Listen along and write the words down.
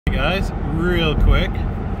Guys, real quick,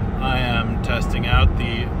 I am testing out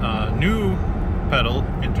the new Pedal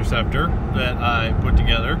Interceptor that I put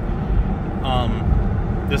together.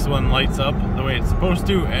 This one lights up the way it's supposed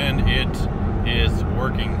to, and it is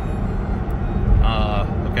working.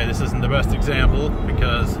 Okay, this isn't the best example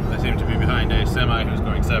because I seem to be behind a semi who's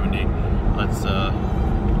going 70. Let's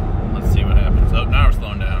see what happens. Oh, now we're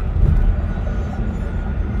slowing down.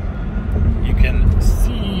 You can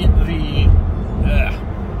see the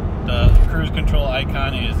cruise control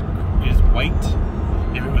icon is white.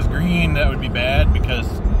 If it was green, that would be bad because,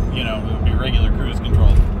 you know, it would be regular cruise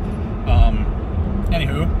control.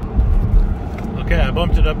 Anywho, okay, I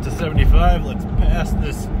bumped it up to 75. Let's pass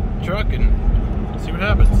this truck and see what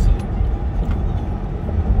happens.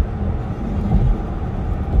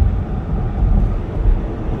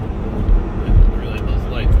 Really, those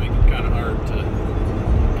lights make it kind of hard to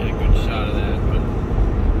get a good shot of that, but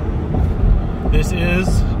this is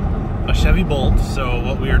a Chevy Bolt, so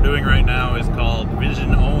what we are doing right now is called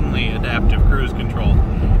Vision Only Adaptive Cruise Control.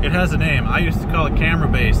 It has a name. I used to call it camera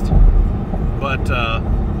based, but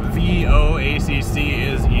VOACC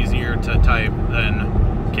is easier to type than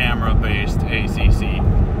camera based ACC.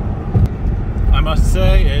 I must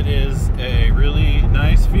say it is a really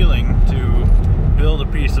nice feeling to build a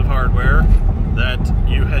piece of hardware that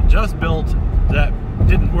you had just built that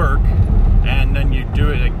didn't work, and then you do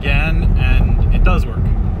it again and it does work.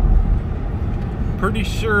 Pretty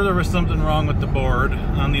sure there was something wrong with the board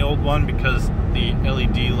on the old one because the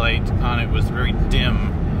LED light on it was very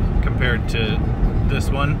dim compared to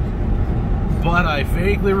this one. But I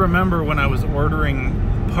vaguely remember when I was ordering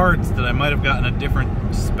parts that I might have gotten a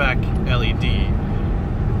different spec LED.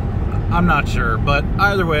 I'm not sure, but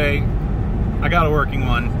either way, I got a working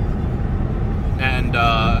one, and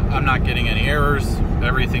I'm not getting any errors.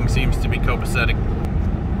 Everything seems to be copacetic.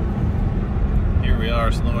 Here we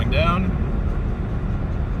are slowing down.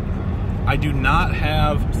 I do not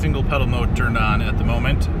have single pedal mode turned on at the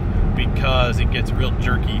moment because it gets real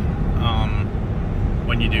jerky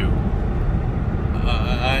when you do.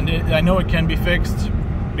 And I know it can be fixed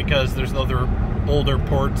because there's other older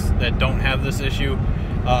ports that don't have this issue.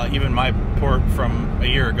 Even my port from a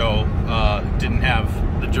year ago didn't have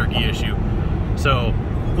the jerky issue. So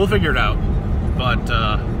we'll figure it out. But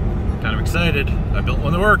kind of excited. I built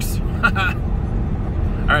one that works.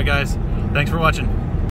 Alright guys, thanks for watching.